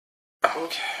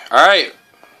Okay. Alright.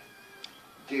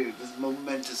 Dude, this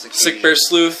momentous occasion. Sick Bear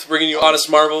Sleuth bringing you Honest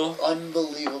Marvel.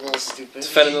 Unbelievable stupid.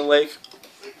 Defending the lake.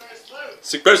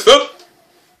 Sick Bear Sleuth!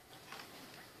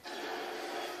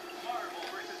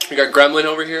 We got Gremlin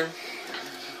over here.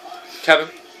 Kevin.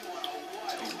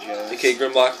 A.K.A.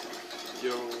 Grimlock.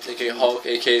 Yo. A.K.A. Hulk.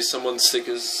 A.K.A. someone sick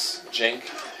as JANK.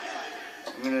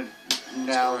 I'm gonna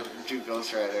now do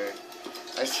Ghost Rider.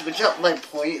 I switch up my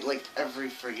point like every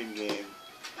friggin' game.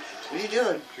 What are you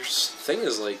doing? Your thing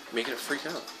is like making it freak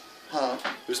out. Huh?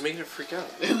 It was making it freak out.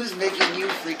 It was making you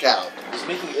freak out. It was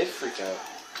making it freak out.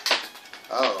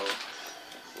 Oh.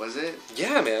 Was it?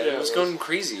 Yeah, man. Yeah, it was going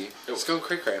crazy. It was going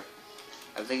cray-cray.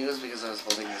 I think it was because I was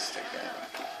holding the stick down.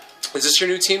 Is this your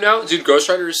new team now? Dude, Ghost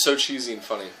Rider is so cheesy and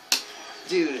funny.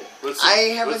 Dude,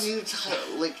 I have a new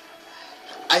like,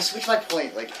 I switch my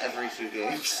point like every few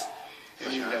games.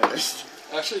 If you noticed.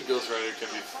 Actually, Ghost Rider can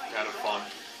be kind of fun.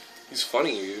 He's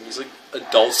funny, dude. He's like a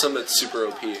Dulcim that's super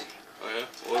OP. Oh yeah?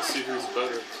 Well, let's see who's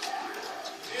better.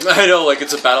 I know, like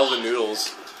it's a battle of the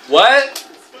noodles. What?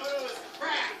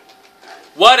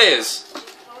 What is?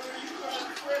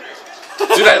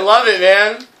 Dude, I love it,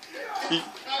 man.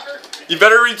 You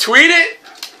better retweet it.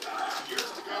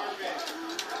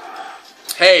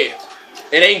 Hey,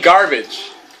 it ain't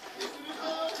garbage.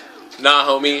 Nah,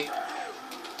 homie.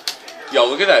 Yo,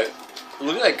 look at that.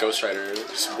 Look at that Ghost Rider.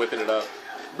 Just whipping it up.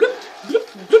 Bloop, bloop,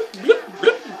 bloop, bloop,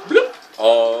 bloop, bloop.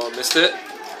 Oh, missed it.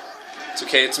 It's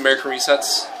okay, it's American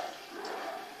Resets.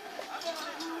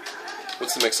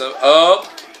 What's the mix-up?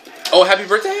 Oh, happy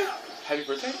birthday! Happy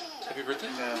birthday? Happy birthday?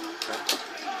 Yeah. Okay.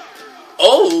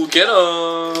 Oh, get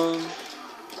him!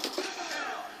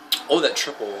 Oh, that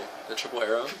triple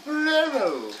arrow.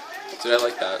 No. Dude, I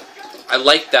like that. I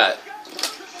like that.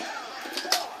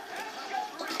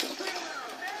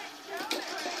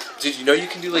 Dude, you know you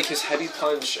can do like his heavy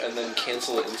punch and then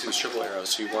cancel it into his triple arrow,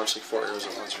 so you launch like 4 arrows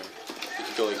at once, right? You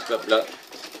can go like blah blah.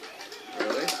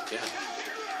 Really? Yeah.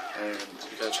 You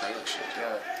gotta try that shit.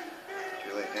 Yeah.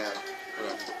 You're like, yeah.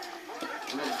 Whatever.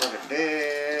 I'm fucking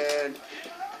dead.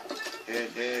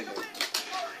 Dead.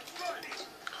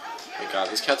 Oh my god,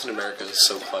 this Captain America is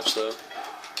so clutch though.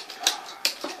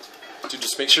 Dude,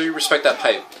 just make sure you respect that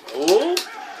pipe. Oh!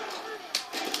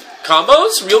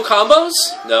 Combos? Real combos?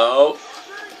 No.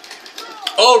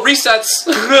 Oh, resets!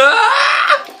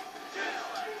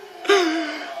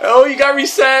 Oh, you got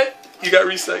reset! You got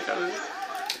reset, kind of.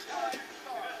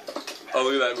 Oh,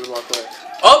 look at that, moonwalk away.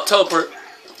 Oh, teleport!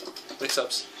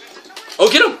 Mix-ups. Oh,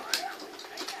 get him!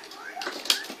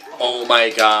 Oh my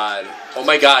god. Oh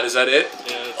my god, is that it?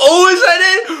 Yeah. Oh, is that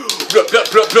it? Bruh, bruh,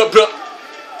 bruh, bruh, bruh.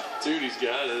 Dude, he's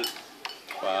got it.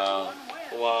 Wow.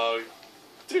 Wow.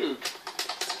 Dude.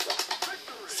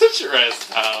 Sit your ass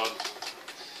down.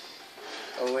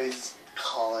 Always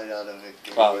calling out a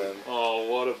victory. Wow, man. Oh,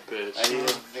 what a bitch. I need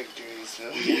a victory, so.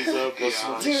 He's up. Let's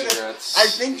smoke Dude, cigarettes.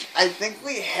 I think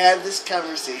we had this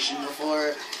conversation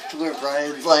before to where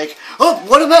Brian's like, oh,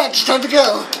 what a match, time to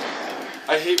go.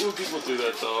 I hate when people do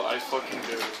that though. I fucking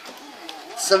do.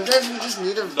 Sometimes we just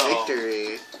need a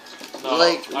victory. No,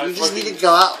 Like, we just need to go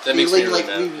out That makes me feeling like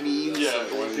really we mean Yeah,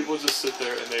 something. but when people just sit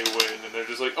there and they win and they're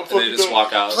just like, I'm And they fucking just done.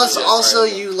 walk out. Plus, Yeah, also,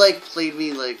 right. you, like, played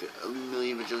me, like, a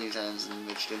million bajillion times and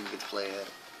Mitch didn't get to play it.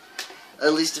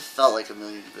 At least it felt like a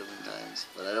million billion times,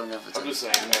 but I don't know if it's... I'm just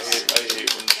saying, I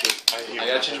hate when shit, I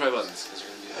gotta change my buttons, because we're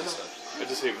gonna do that stuff. I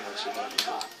just hate when that shit happens.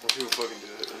 When people fucking do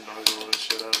it, it annoys the living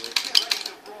shit out of me.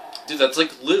 Dude, that's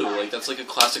like Lou. Like, that's like a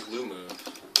classic Lou move.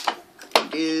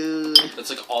 Dude. That's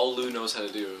like all Lou knows how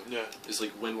to do. Yeah. Is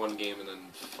like win one game and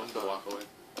then fucking walk away.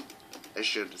 I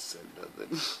should have said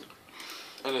nothing.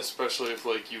 And especially if,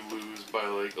 like, you lose by,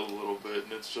 like, a little bit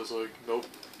and it's just like, nope.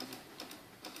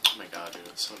 Oh my god, dude,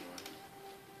 that's so annoying.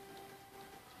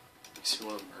 Makes me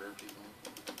want to murder people.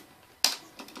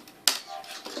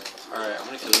 Alright, I'm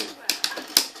gonna kill you.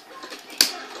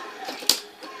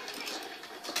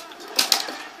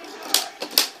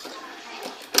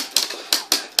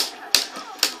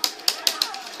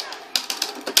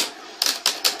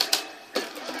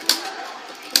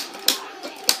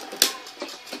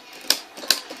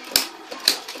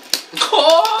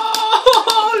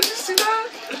 Oh! Did you see that?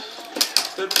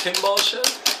 The pinball shit?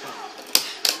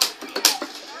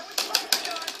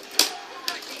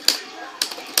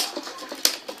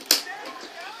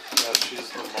 God, she's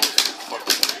the most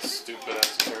fucking stupid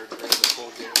ass character in this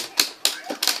whole game.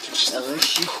 Dude, she's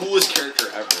the coolest character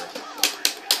ever.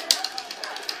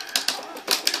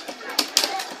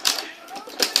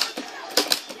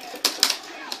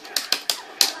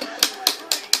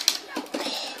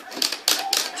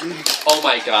 Oh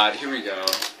my god, here we go.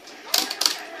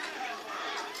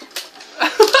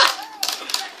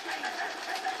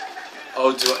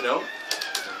 Oh, do I know?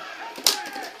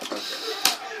 Okay.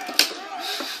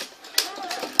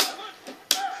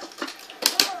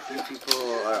 You people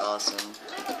are awesome.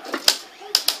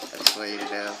 That's what you do.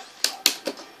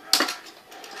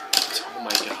 Oh my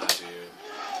god, dude.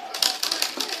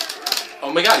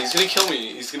 Oh my god, he's gonna kill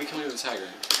me. He's gonna kill me with a tagger.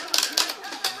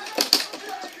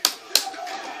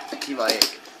 He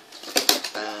might.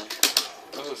 I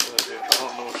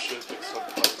don't know shit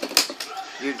except fighting.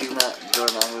 Your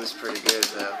Dormammu is pretty good,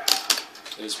 though.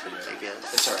 It is pretty good. I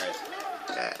guess. It's alright.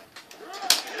 Yeah.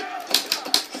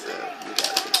 So, you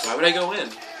got this. Why would I go in?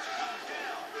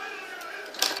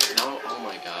 No, oh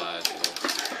my god, dude.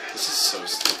 This is so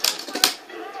stupid.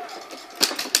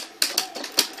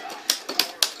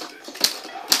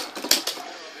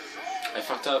 I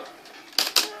fucked up.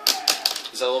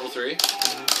 Is that level 3?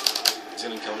 Mm-hmm. Is he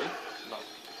gonna kill me? No.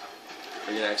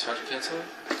 Are you gonna X Factor cancel it?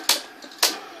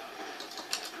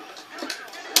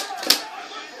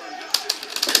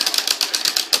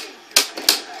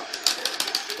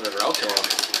 Whatever, I'll kill him.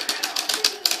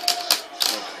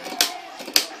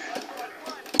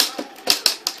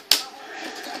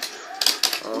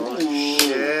 Oh,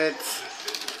 shit.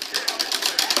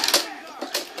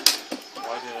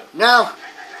 Why didn't... No!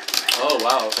 Oh,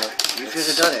 wow, okay. You could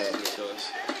have done it. Ridiculous.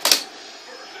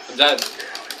 I'm dead.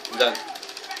 I'm dead.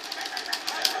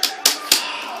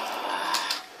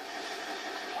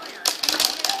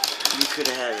 You could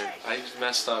have had it. I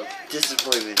messed up.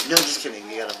 Disappointment. No, just kidding.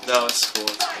 You got him. No, it's cool.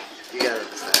 It's cool. You got him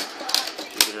this time.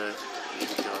 You're gonna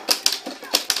kill him.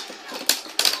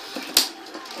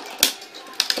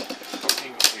 I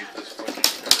fucking hate this fucking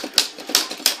character.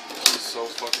 She's so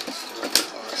fucking stupid.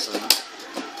 Awesome.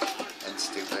 And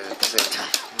stupid at the same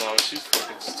time. No, she's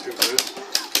fucking stupid.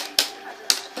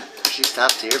 She's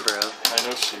top tier, bro. I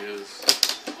know she is.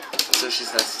 So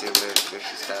she's not stupid, because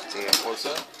she's top tier. What's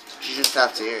that? She's just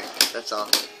top tier. That's all.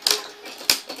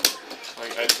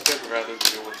 Like, I think I'd rather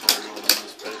deal with Mario than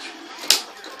this bitch.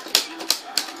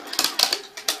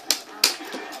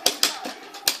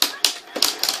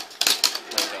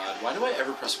 Oh my god, why do I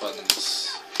ever press buttons?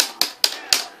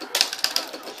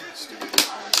 Stupid.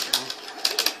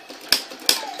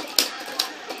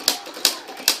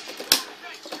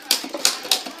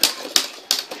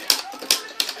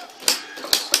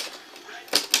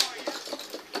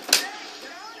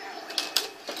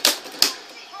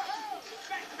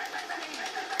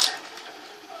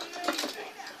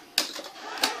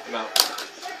 I'm out.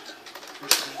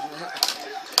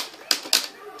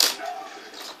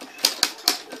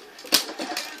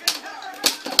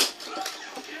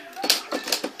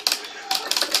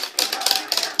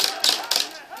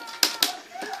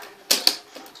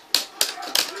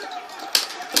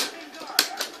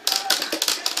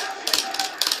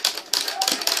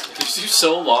 It takes you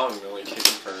so long to like hit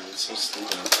confirm. It's so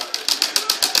stupid.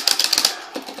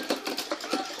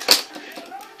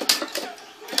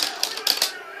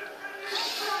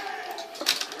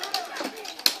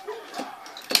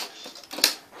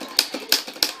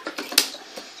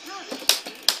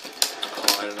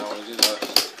 I don't know how to do that.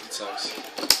 It sucks.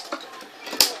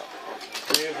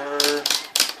 Leave her.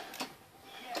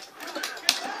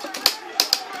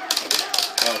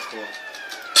 Oh, cool.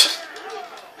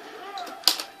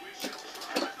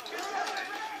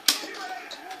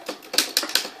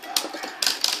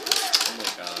 Oh my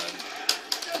god.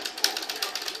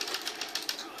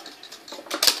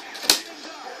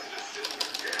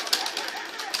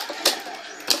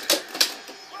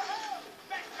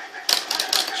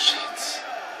 Shit.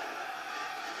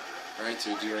 Alright,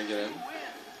 dude, do you want to get in?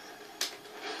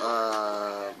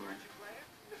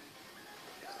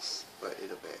 Yes, but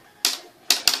it'll be.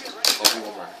 I'll do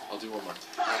one more. I'll do one more.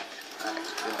 Alright,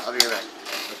 I'll be right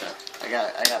back. Okay.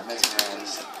 I got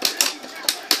mesmerized.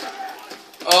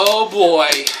 Oh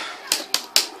boy.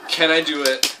 Can I do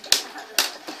it?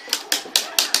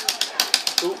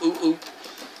 Ooh, ooh, ooh.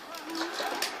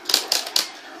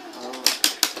 Oh,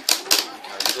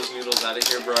 God, get those noodles out of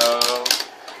here, bro.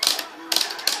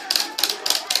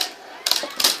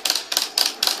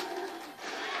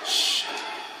 Shh.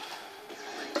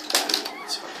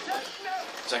 It's fine.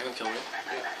 Is that gonna kill me?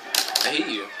 I hate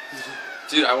you.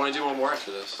 Dude, I want to do one more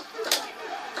after this.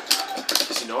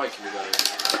 Because you know I can do better.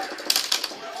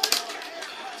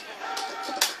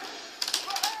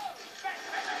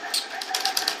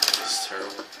 This is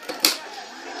terrible.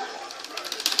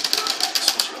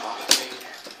 Switch it off, baby.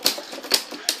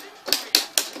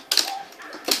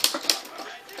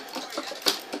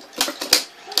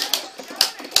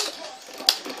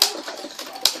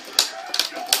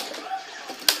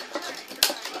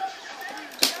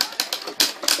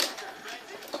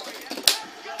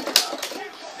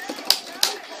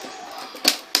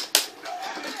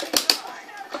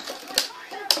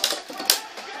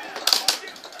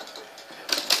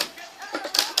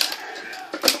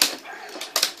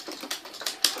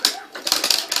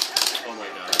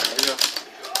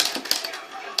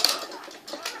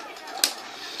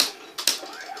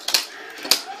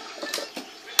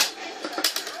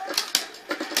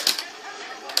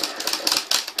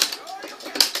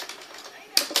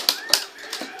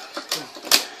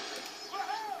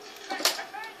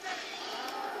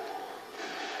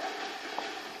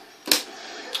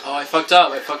 Oh, I fucked up.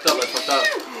 Oh my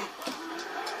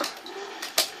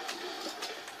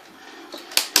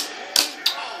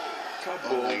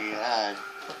god.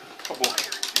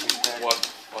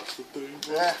 Watch the thing.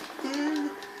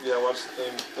 Yeah, watch the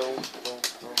thing. Don't. Oh,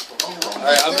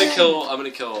 Alright, I'm the gonna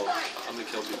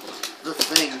kill people. The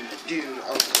thing, dude.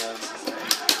 Oh my god, it's the thing.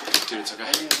 Dude, it's I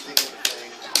okay. didn't even think of the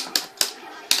thing.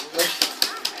 Like,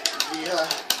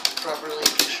 the properly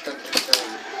constructed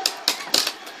thing.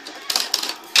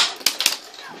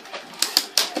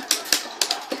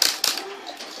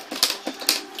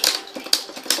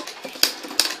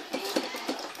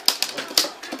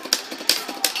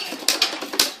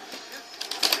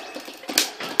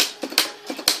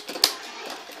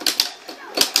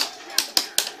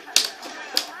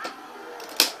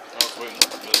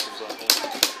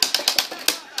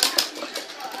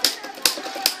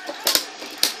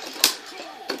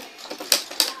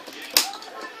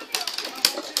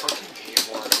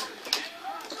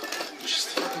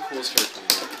 Coolest character.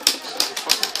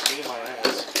 Fucking pain in my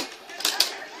ass.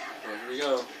 Well, here we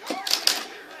go.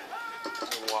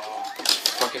 Wow.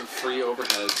 Fucking free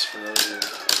overheads for no reason.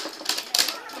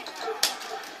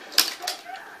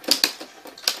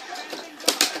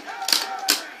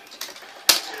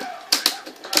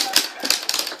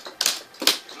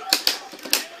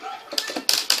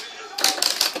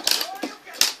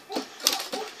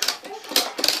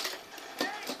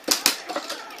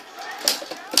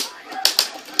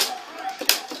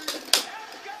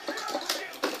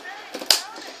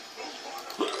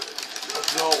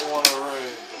 Don't want to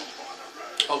raid.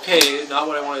 Okay, not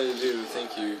what I wanted to do.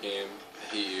 Thank you, game.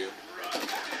 I hate you.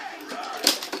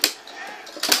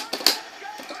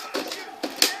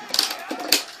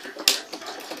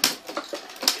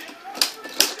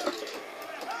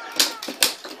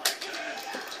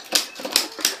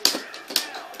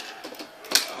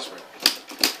 That's right.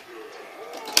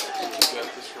 You got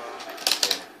this wrong.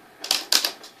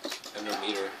 And no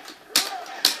meter.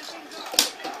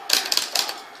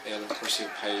 And of course you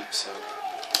have pipe, so.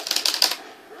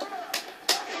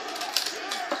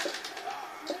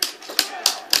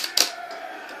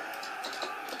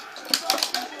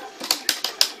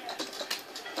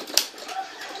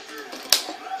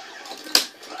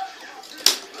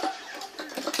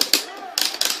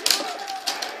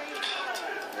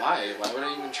 Why? Why would I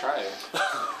even try?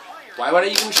 Why would I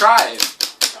even try?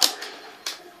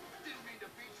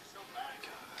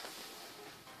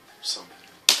 So mad.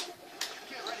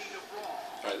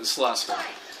 Alright, this is the last one.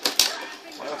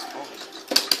 Last one.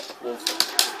 Well,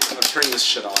 I'm turning this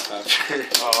shit off after.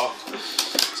 Oh.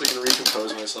 So I can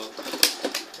recompose myself.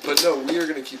 But no, we are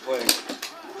gonna keep playing.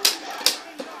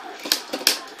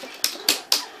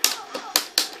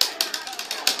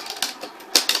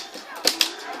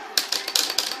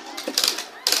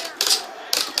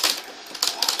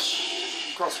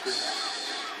 Cross screen.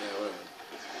 Yeah, whatever.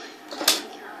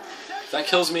 If that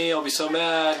kills me, I'll be so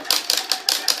mad.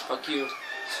 Fuck you.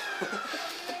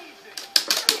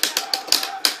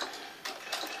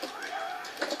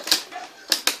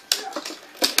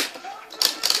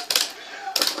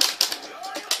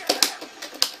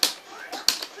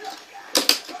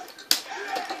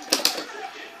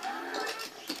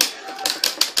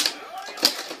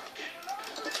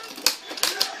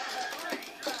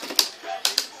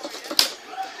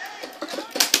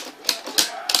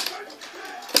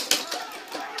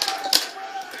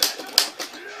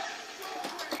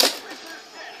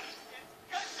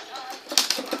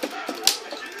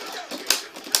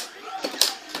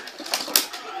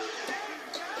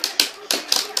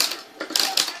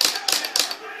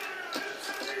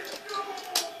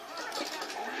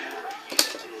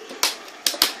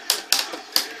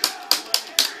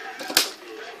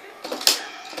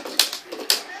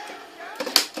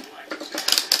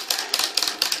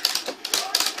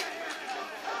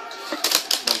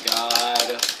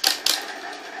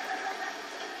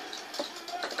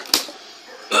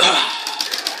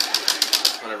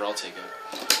 Whatever, I'll take it.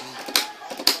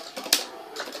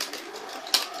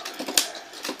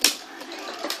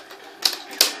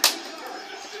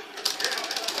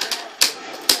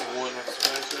 One next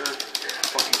guy there.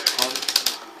 Fucking cunt.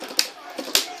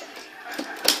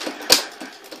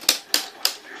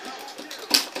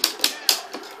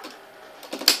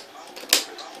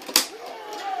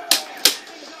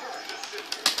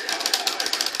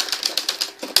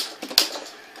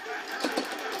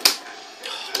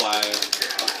 Why?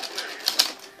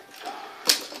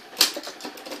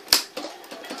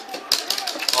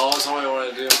 Oh, that's not what I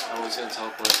wanted to do. I was gonna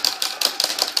teleport.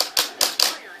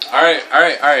 Alright.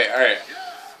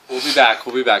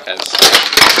 We'll be back, guys.